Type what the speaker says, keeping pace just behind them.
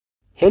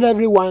Hello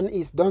everyone,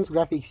 it's Don's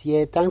Graphics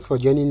here. Thanks for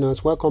joining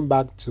us. Welcome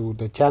back to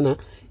the channel.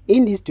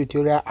 In this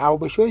tutorial, I'll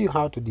be showing you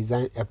how to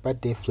design a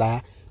birthday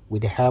flyer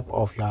with the help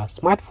of your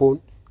smartphone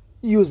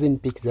using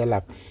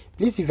pixellab.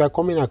 Please, if you're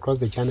coming across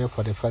the channel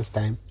for the first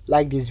time,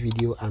 like this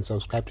video and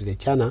subscribe to the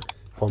channel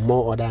for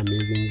more other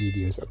amazing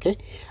videos. Okay,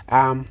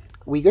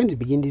 we're going to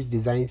begin this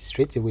design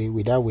straight away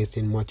without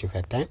wasting much of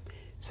your time.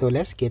 So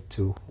let's get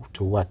to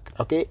work.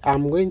 Okay,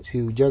 I'm going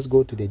to just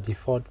go to the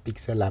default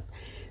pixellab.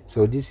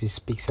 So this is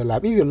pixellab.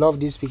 If you love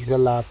this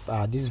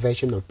pixellab, this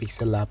version of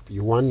pixellab,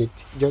 you want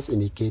it, just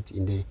indicate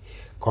in the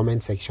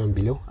comment section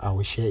below. I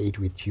will share it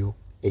with you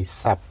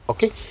ASAP.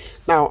 Okay,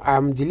 now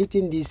I'm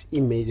deleting this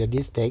image or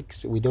this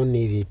text. We don't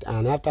need it.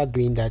 And after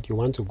doing that, you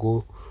want to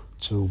go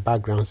to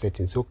background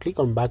setting. So click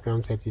on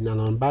background setting, and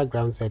on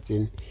background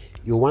setting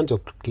you want to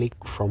click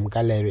from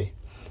gallery.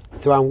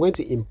 So I'm going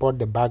to import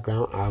the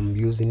background I'm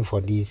using for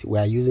this. We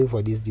are using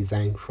for this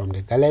design from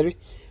the gallery.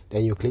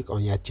 Then you click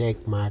on your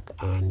check mark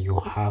and you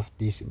have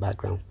this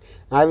background.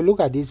 Now if you look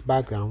at this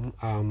background,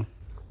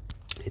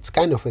 it's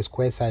kind of a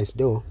square size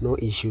though, no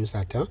issues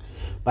at all,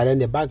 but then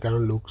the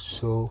background looks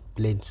so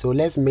plain. So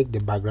let's make the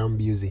background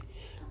busy.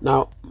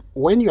 Now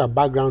when your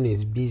background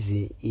is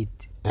busy, it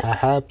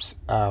helps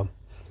to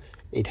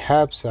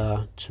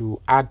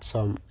add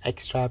some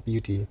extra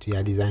beauty to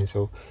your design.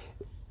 So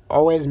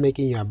always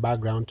making your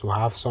background to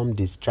have some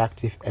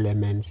distractive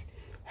elements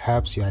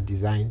helps your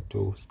design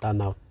to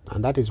stand out,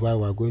 and that is why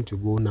we're going to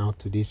go now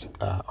to this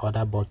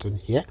other button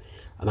here,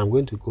 and I'm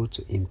going to go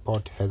to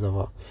import first of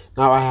all.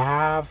 Now I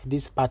have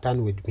this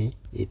pattern with me.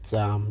 It's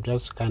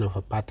just kind of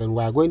a pattern.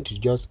 We are going to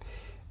just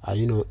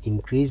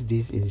increase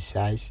this in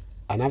size,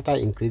 and after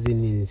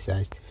increasing it in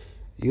size,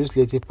 use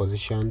relative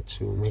position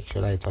to make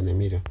sure that it's on the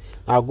middle.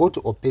 Now go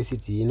to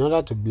opacity. In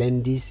order to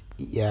blend this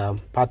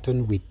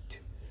pattern with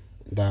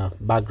the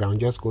background,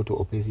 just go to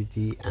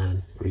opacity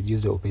and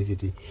reduce the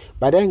opacity.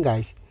 But then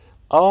guys,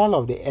 all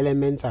of the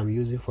elements I'm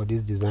using for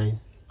this design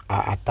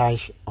are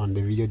attached on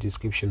the video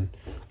description.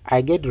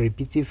 I get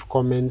repetitive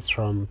comments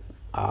from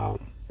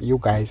you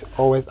guys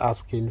always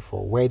asking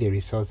for where the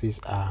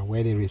resources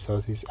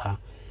are.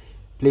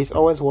 Please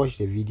always watch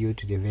the video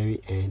to the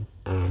very end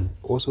and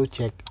also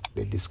check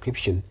the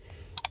description,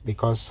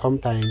 because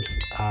sometimes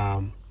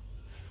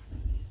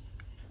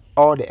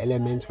all the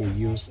elements we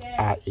use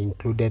are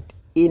included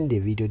in the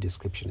video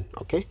description.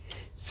 Okay,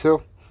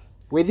 so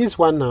with this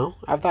one, now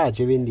after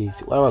achieving this,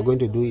 what we're going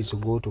to do is to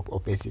go to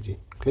opacity,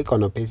 click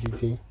on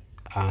opacity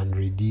and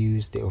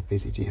reduce the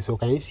opacity. So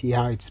can you see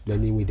how it's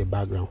blending with the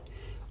background?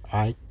 All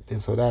right,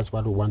 so that's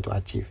what we want to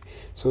achieve.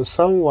 So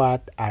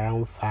somewhat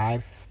around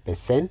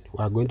 5%,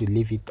 we are going to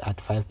leave it at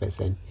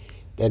 5%.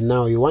 Then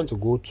now you want to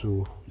go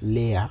to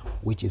layer,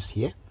 which is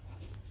here,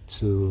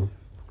 to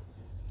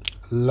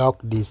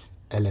lock this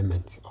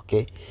element.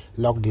 Okay,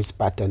 lock this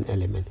pattern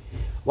element.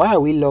 Why are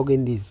we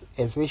logging this?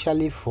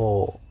 Especially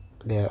for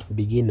the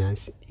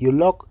beginners, you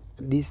lock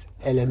this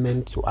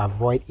element to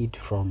avoid it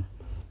from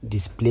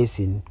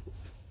displacing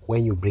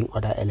when you bring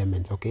other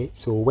elements. Okay,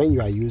 so when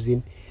you are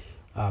using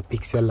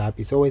pixellab,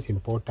 it's always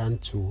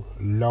important to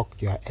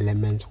lock your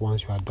elements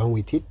once you are done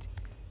with it,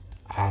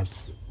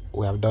 as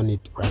we have done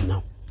it right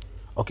now.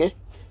 Okay,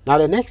 now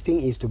the next thing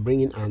is to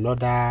bring in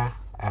another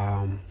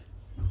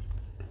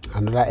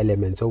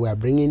element. So we are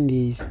bringing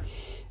this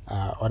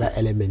other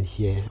element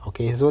here.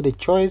 Okay, so the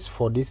choice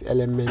for this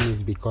element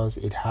is because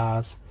it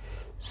has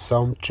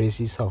some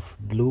traces of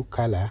blue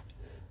color,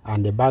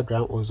 and the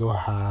background also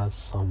has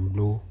some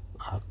blue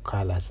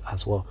colors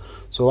as well.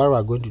 So what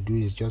we're going to do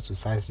is just to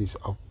size this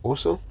up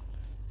also.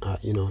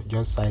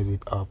 Just size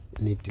it up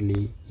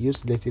neatly.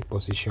 Use relative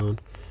position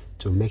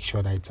to make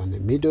sure that it's on the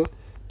middle.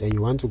 Then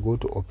you want to go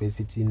to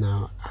opacity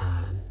now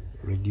and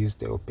reduce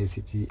the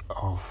opacity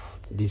of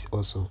this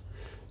also.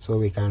 So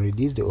we can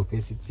reduce the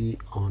opacity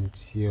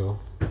until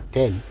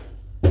 10%.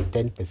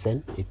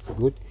 It's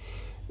good.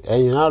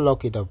 And you now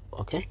lock it up.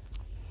 Okay,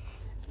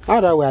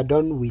 now that we are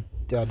done with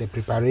the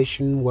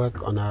preparation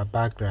work on our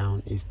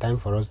background, it's time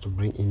for us to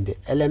bring in the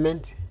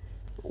element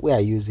we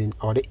are using,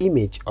 or the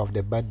image of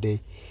the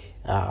birthday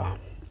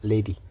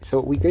lady. So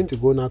we're going to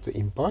go now to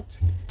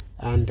import,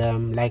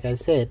 and like I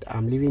said,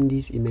 I'm leaving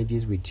these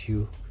images with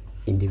you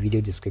in the video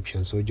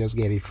description, so just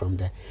get it from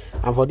there.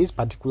 And for this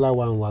particular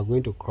one, we're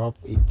going to crop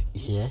it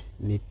here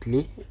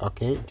neatly.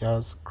 Okay,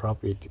 just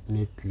crop it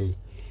neatly,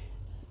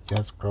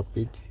 just crop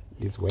it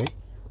this way.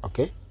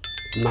 Okay,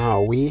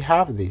 now we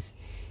have this.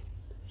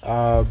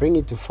 Bring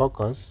it to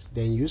focus,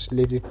 then use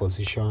relative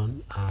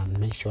position and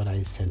make sure that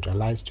it's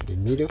centralized to the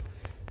middle.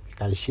 You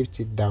can shift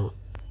it down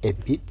a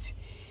bit.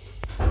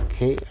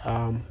 Okay,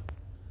 all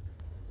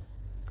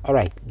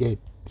right, good.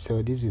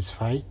 So this is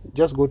fine.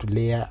 Just go to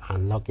layer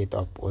and lock it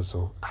up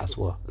also as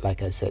well,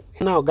 like I said.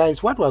 Now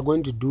guys, what we're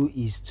going to do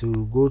is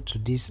to go to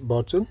this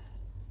button,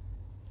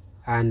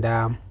 and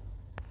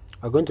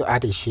we're going to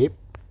add a shape.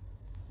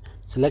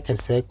 Select a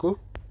circle,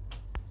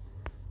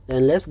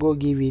 then let's go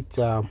give it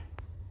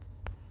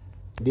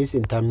this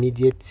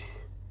intermediate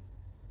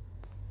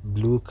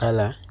blue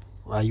color.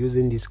 We're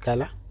using this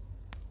color.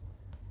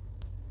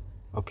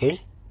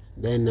 Okay,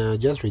 Then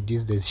just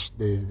reduce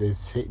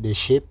the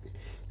shape.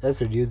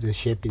 Let's reduce the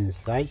shape in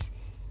size,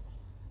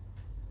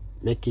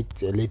 make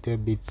it a little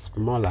bit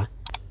smaller,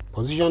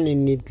 position it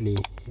neatly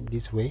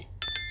this way.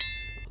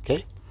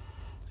 Okay,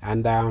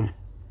 and I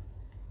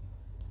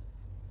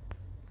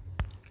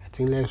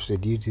think let's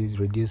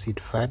reduce it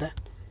further.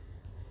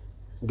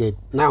 Good.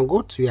 Now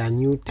go to your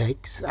new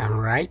text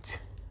and write.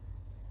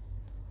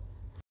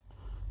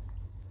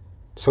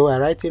 So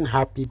we're writing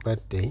happy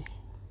birthday.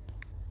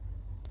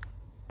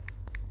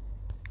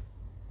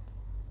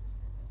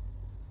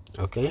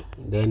 Okay,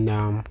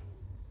 then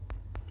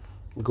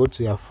go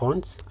to your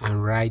fonts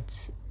and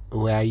write.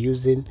 We are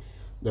using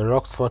the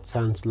Rockford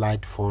Sans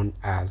Light font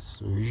as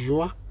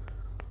usual,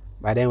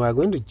 but then we're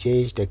going to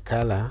change the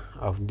color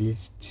of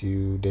this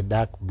to the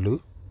dark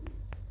blue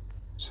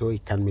so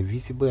it can be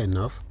visible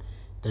enough.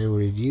 Then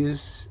we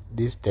reduce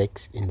this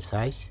text in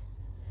size.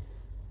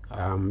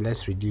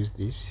 Let's reduce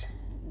this.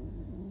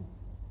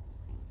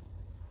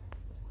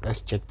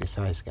 Let's check the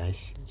size,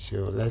 guys.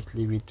 So let's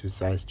leave it to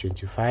size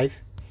 25,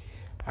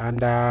 and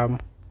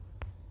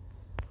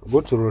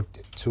go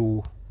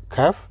to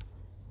curve,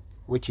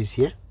 which is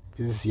here.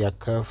 This is your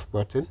curve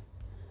button.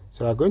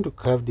 So I'm going to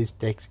curve this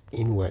text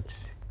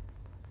inwards.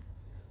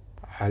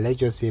 Let's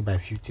just say by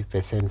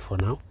 50% for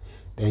now.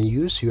 Then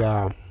use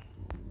your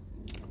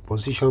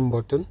position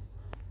button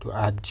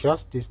to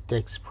adjust this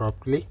text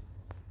properly.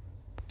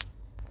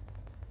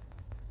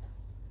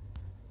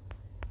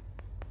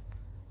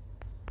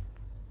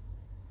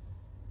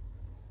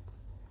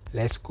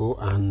 Let's go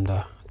and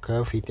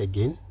curve it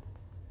again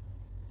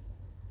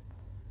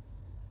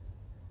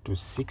to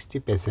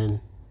 60%.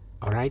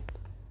 All right.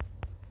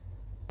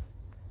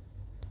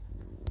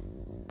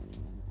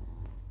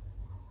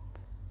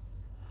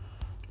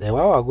 Then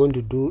what we're going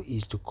to do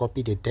is to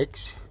copy the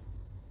text,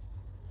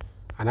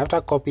 and after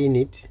copying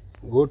it,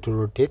 go to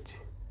rotate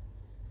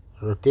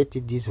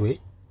it this way,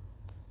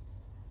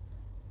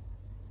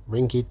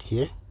 bring it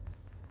here.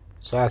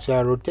 So as you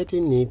are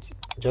rotating it,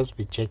 just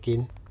be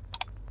checking.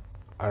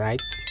 All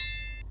right,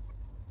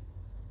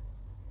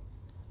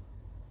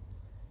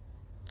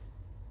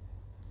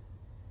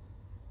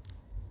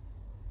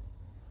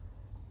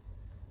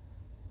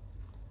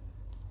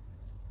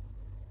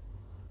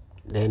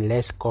 then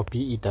let's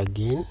copy it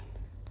again,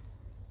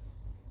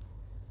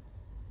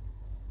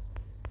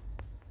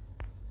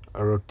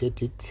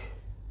 rotate it,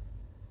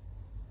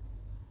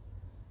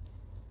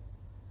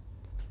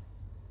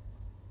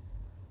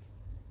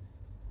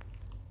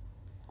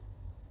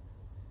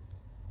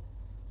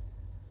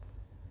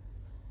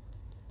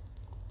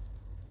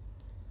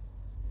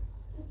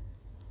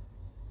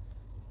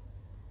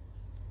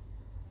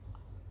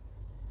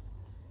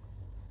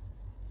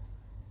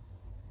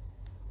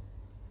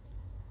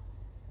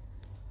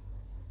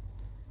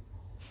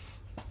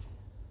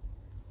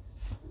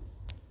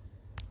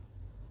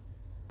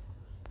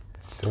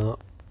 so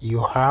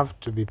you have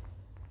to be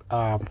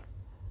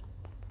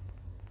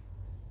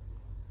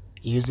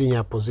using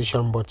your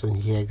position button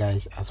here,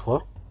 guys, as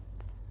well.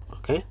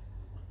 Okay,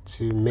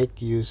 to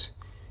make use,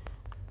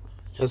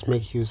 just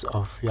make use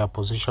of your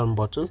position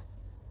button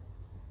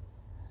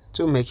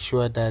to make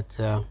sure that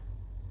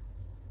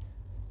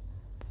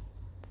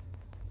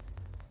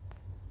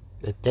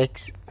the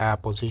text are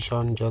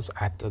positioned just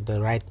at the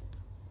right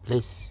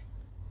place.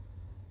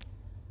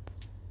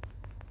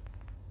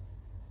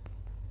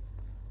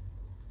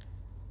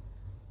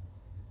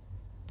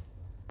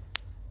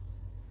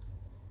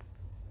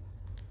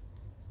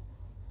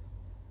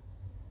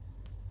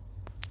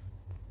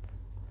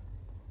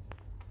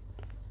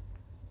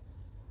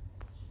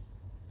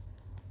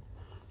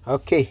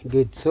 Okay,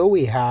 good. So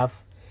we have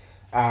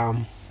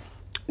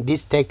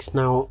this text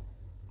now.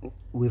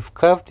 We've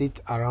curved it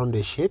around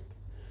the shape,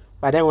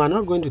 but then we're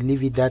not going to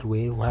leave it that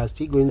way. We're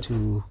still going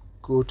to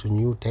go to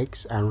new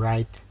text and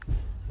write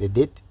the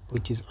date,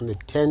 which is on the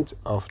 10th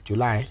of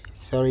July.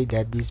 Sorry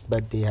that this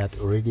birthday had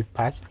already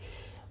passed,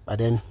 but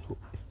then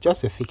it's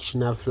just a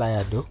fictional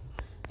flyer though.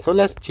 So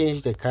let's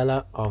change the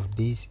color of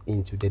this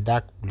into the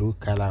dark blue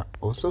color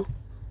also.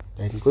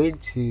 Then going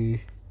to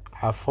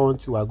our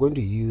font, we are going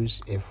to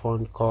use a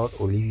font called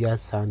Olivia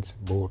Sans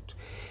Bold,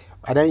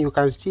 but then you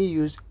can still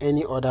use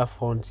any other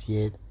font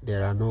here.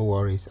 There are no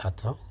worries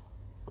at all.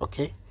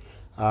 Okay,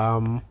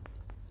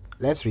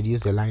 let's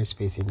reduce the line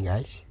spacing,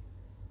 guys.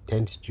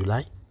 10th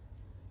July.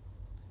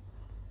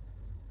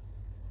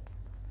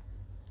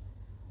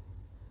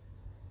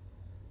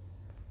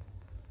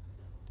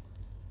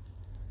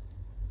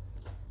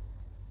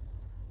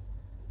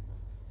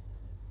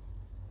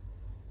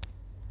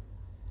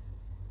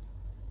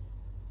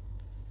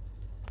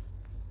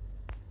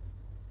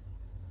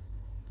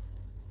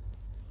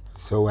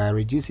 So we're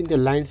reducing the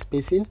line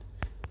spacing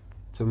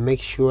to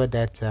make sure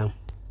that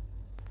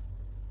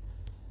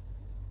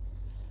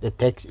the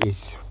text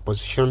is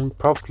positioned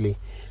properly.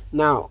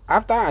 Now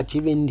after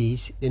achieving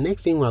this, the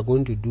next thing we're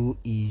going to do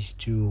is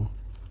to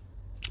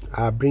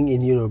bring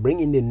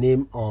in the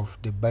name of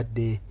the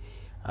birthday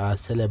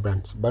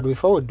celebrants. But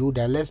before we do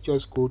that, let's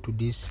just go to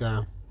this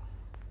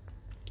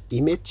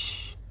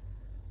image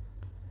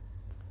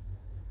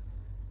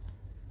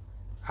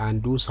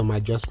and do some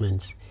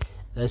adjustments.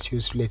 Let's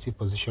use relative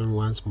position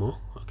once more.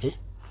 Okay,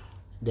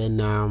 then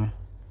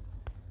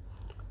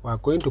we're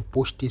going to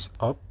push this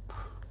up.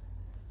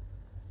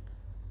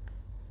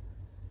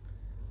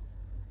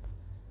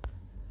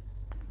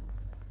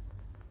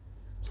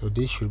 So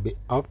this should be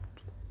up.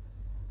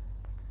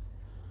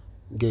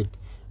 Good.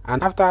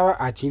 And after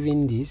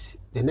achieving this,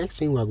 the next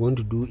thing we're going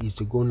to do is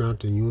to go now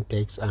to new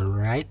text and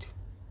write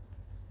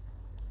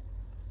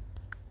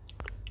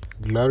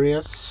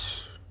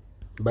glorious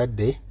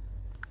birthday.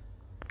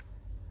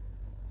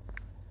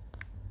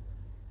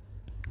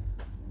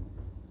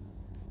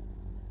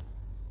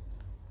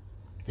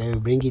 Then we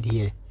bring it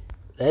here.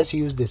 Let's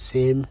use the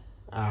same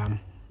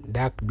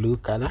dark blue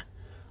color,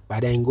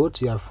 but then go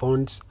to your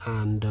fonts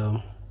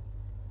and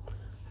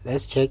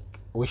let's check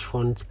which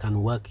fonts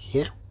can work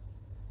here.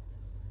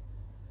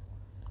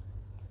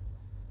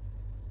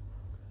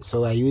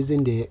 So we're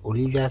using the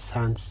Olivia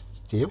Sans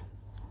still,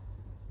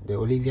 the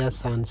Olivia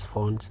Sans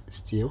font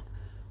still.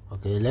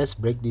 Okay, let's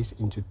break this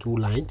into 2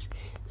 lines.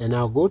 Then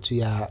I'll go to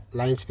your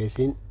line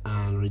spacing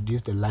and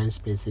reduce the line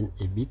spacing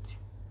a bit.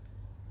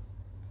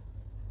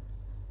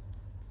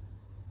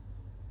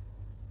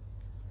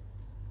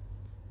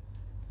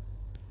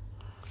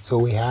 So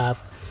we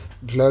have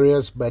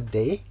glorious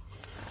birthday,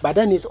 but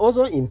then it's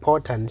also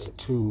important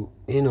to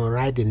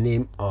write the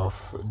name of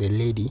the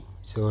lady.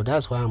 So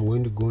that's why I'm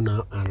going to go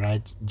now and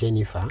write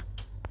Jennifer.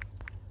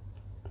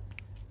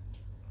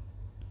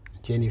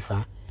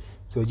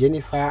 So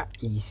Jennifer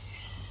is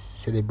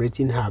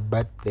celebrating her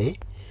birthday,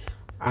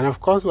 and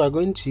of course we are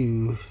going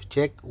to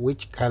check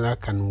which color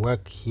can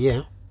work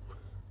here.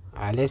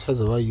 Let's first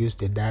of all use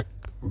the dark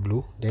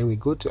blue. Then we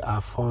go to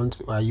our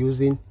font. We are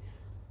using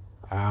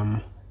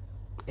a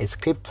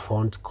script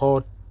font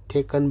called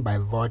Taken by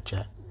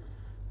Vulture.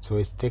 So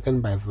it's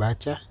Taken by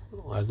Vulture.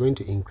 We are going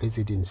to increase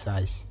it in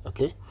size.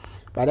 Okay,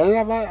 but then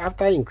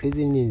after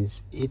increasing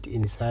it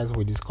in size,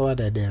 we discovered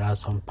that there are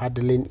some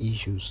padding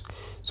issues.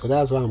 So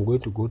that's why I'm going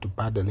to go to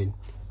padding.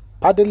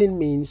 Padding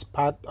means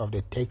part of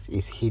the text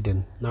is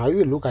hidden. Now if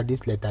you look at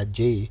this letter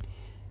J,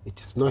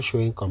 it is not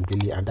showing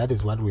completely, and that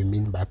is what we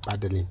mean by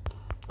padding.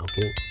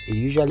 Okay, it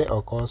usually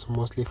occurs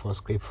mostly for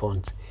script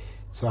fonts.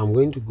 So I'm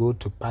going to go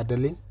to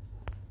padding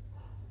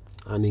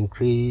and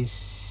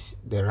increase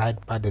the right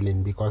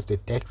padding because the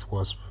text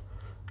was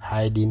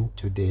hiding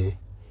to the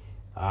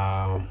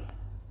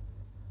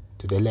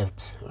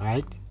left,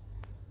 right?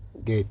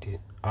 Good.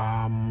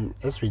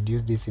 Let's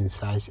reduce this in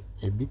size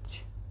a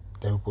bit,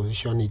 then we'll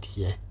position it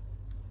here.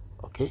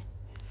 Okay,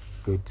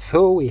 good.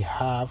 So we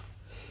have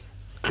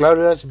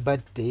glorious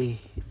birthday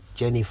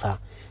Jennifer.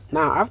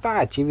 Now after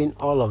achieving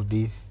all of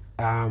this,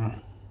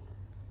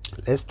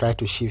 let's try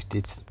to shift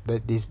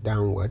this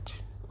downward.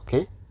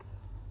 Okay,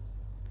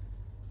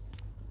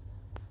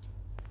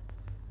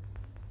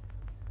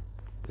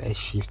 let's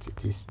shift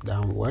this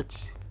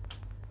downwards.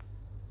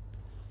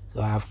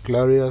 So I have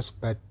glorious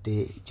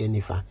birthday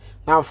Jennifer.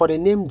 Now for the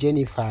name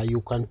Jennifer,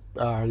 you can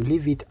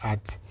leave it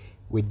at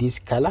with this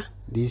color,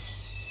 this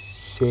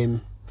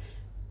same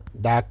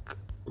dark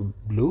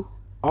blue,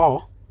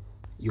 or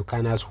you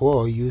can as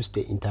well use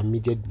the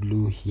intermediate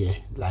blue here,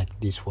 like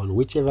this one.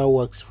 Whichever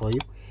works for you,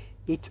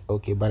 it's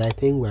okay, but I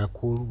think we are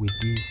cool with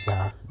this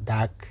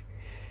dark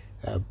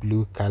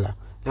blue color.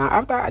 Now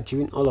after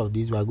achieving all of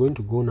these, we are going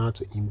to go now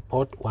to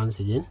import once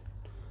again.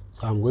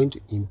 So I'm going to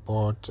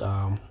import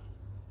a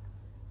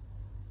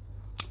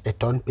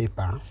tone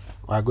paper.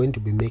 We are going to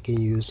be making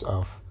use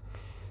of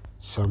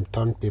some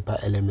tone paper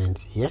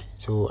elements here.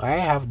 So I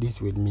have this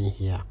with me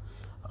here.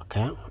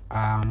 Okay,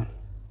 I'm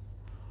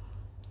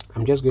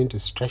just going to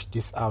stretch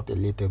this out a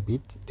little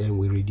bit, then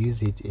we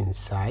reduce it in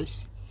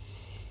size.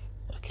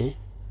 Okay,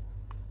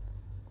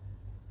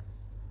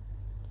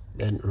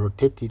 then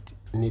rotate it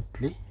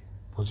neatly,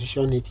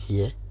 position it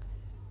here,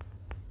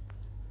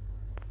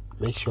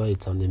 make sure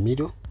it's on the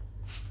middle.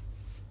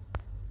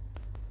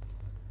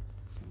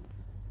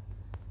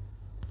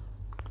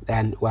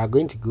 Then we are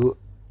going to go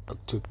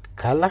to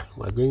color.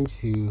 We're going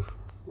to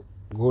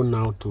go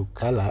now to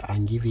color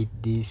and give it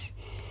this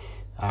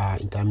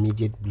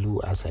intermediate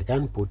blue, as I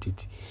can put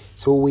it.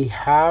 So we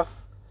have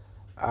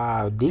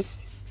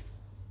this,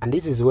 and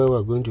this is where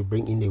we're going to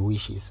bring in the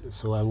wishes.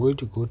 So I'm going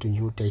to go to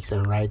new text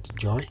and write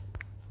joy.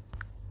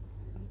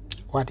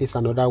 What is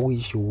another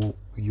wish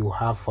you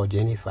have for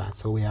Jennifer?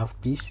 So we have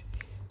peace.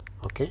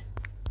 Okay,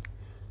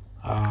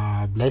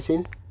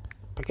 blessing.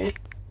 Okay,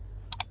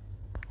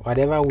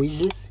 whatever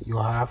wishes you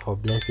have for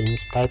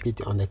blessings, type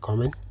it on the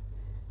comment.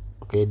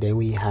 Okay, then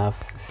we have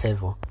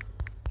favor.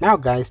 Now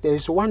guys, there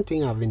is one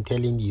thing I've been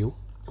telling you.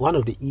 One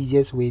of the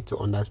easiest way to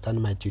understand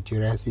my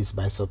tutorials is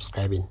by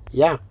subscribing.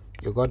 Yeah,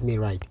 you got me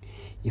right.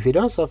 If you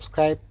don't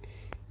subscribe,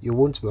 you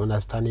won't be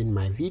understanding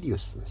my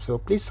videos. So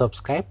please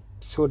subscribe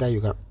so that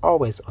you can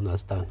always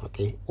understand.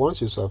 Okay,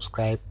 once you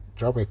subscribe,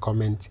 drop a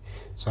comment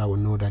so I will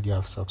know that you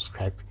have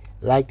subscribed.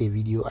 Like the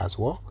video as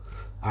well,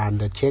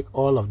 and check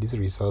all of these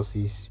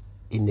resources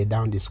in the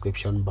down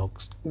description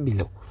box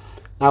below.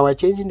 Now we're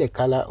changing the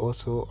color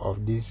also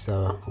of these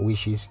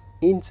wishes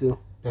into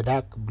the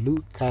dark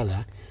blue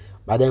color,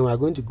 But then we're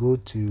going to go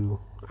to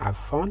our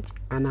font,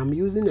 and I'm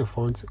using a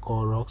font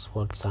called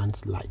Rockford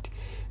Sans Light.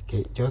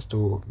 Okay, just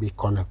to be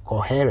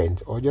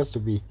coherent, or just to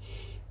be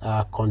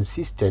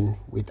consistent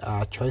with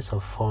our choice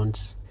of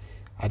fonts.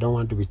 I don't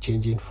want to be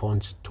changing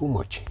fonts too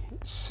much.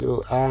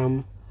 So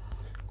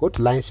go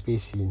to line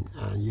spacing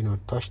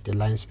and touch the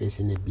line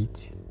spacing a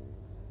bit.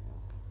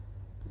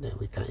 Then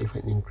we can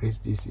even increase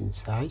this in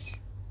size.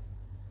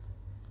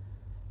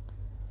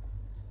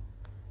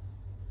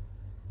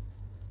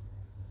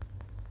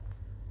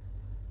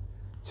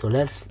 So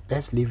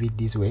let's leave it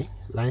this way.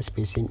 Line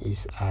spacing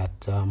is at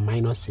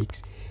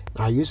 -6.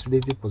 Now use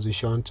relative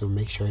position to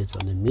make sure it's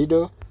on the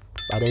middle,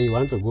 but then you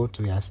want to go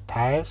to your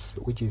styles,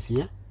 which is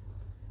here.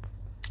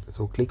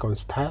 So click on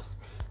styles.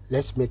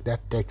 Let's make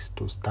that text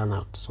to stand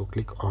out. So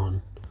click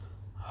on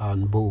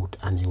bold,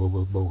 and it will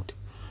be bold.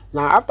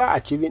 Now after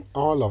achieving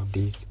all of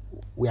this,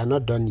 we are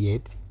not done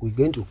yet. We're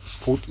going to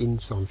put in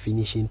some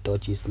finishing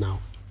touches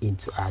now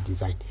into our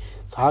design.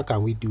 So how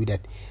can we do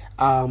that?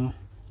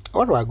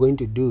 What we are going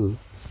to do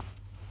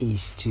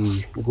is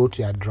to go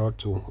to your draw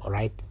tool. All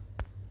right,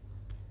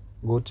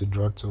 go to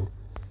draw tool.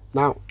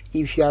 Now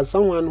if you are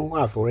someone who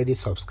have already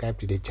subscribed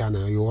to the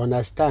channel, you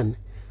understand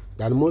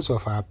that most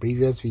of our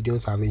previous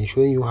videos have been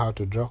showing you how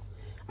to draw,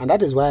 and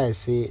that is why I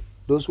say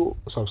those who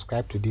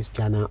subscribe to this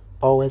channel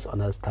always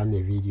understand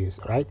the videos,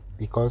 right?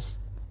 Because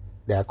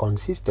they are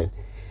consistent.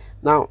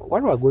 Now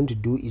what we're going to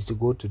do is to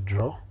go to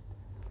draw,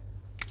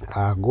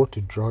 go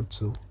to draw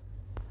tool.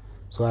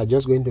 So I'm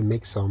just going to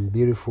make some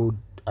beautiful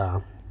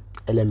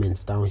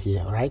elements down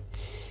here. Right,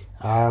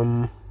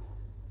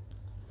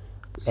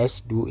 let's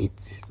do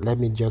it. Let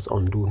me just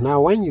undo.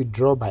 Now when you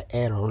draw by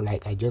arrow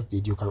like I just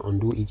did, you can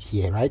undo it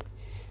here, right?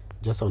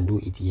 Just undo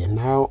it here.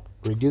 Now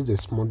reduce the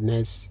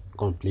smoothness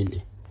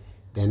completely.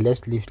 Then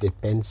let's lift the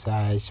pen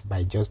size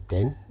by just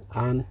 10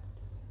 and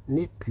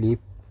neatly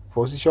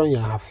position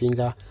your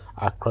finger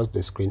across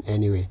the screen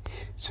anyway.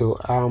 So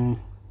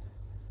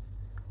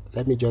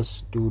let me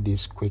just do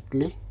this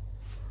quickly.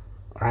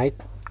 Right,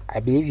 I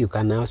believe you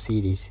can now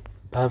see this.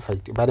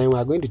 Perfect. But then we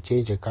are going to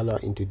change the color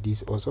into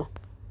this also.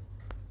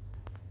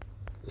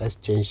 Let's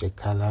change the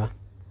color.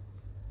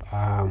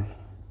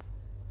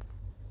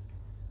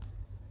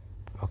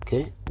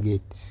 Okay,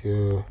 good.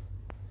 So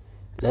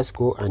let's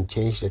go and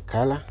change the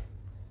color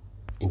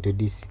into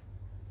this.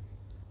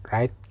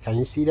 Right, can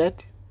you see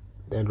that?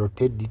 Then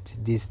rotate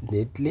this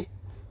neatly,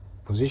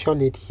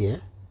 position it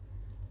here,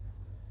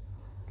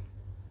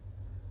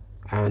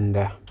 and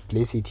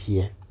place it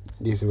here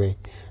this way.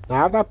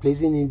 Now after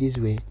placing it this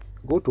way,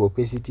 go to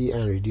opacity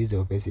and reduce the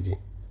opacity.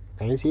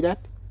 Can you see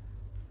that?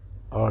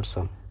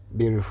 Awesome,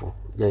 beautiful,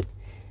 good.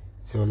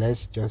 So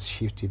let's just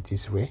shift it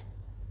this way.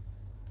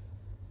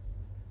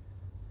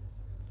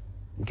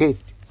 Good,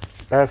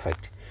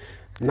 perfect.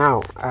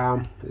 Now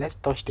let's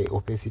touch the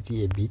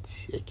opacity a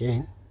bit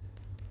again,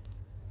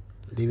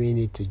 leaving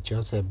it to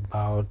just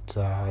about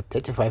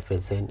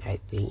 35%. I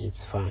think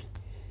it's fine.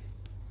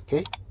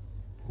 Okay,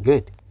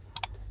 good.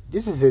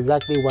 This is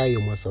exactly why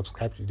you must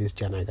subscribe to this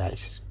channel,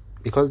 guys,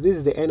 because this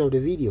is the end of the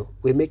video.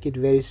 We make it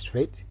very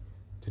straight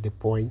to the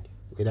point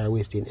without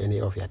wasting any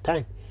of your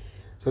time.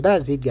 So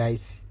that's it,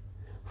 guys,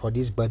 for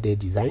this birthday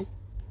design.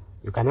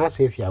 You can now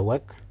save your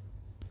work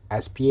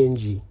as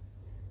PNG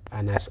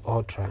and as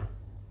Ultra.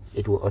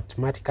 It will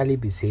automatically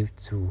be saved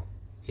to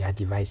your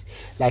device.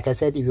 Like I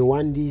said, if you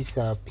want this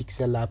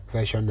pixellab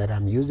version that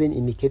I'm using,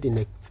 indicate in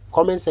the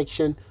comment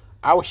section.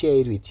 I'll share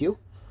it with you.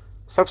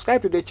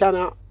 Subscribe to the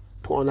channel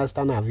to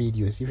understand our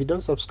videos. If you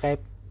don't subscribe,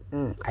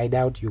 I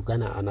doubt you're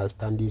gonna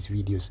understand these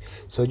videos.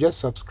 So just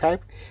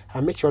subscribe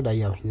and make sure that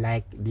you have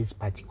liked this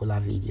particular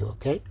video.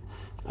 Okay,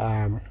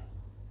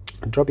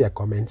 drop your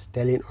comments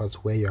telling us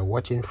where you're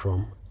watching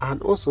from,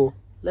 and also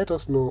let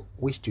us know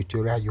which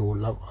tutorial you would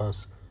love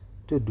us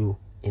to do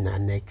in our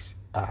next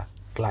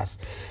class.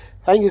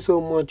 Thank you so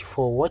much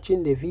for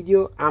watching the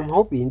video. I'm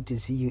hoping to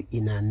see you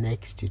in our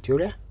next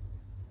tutorial.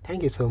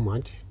 Thank you so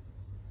much.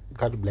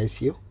 God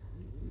bless you.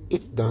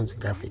 It's Don's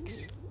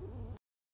Graphics.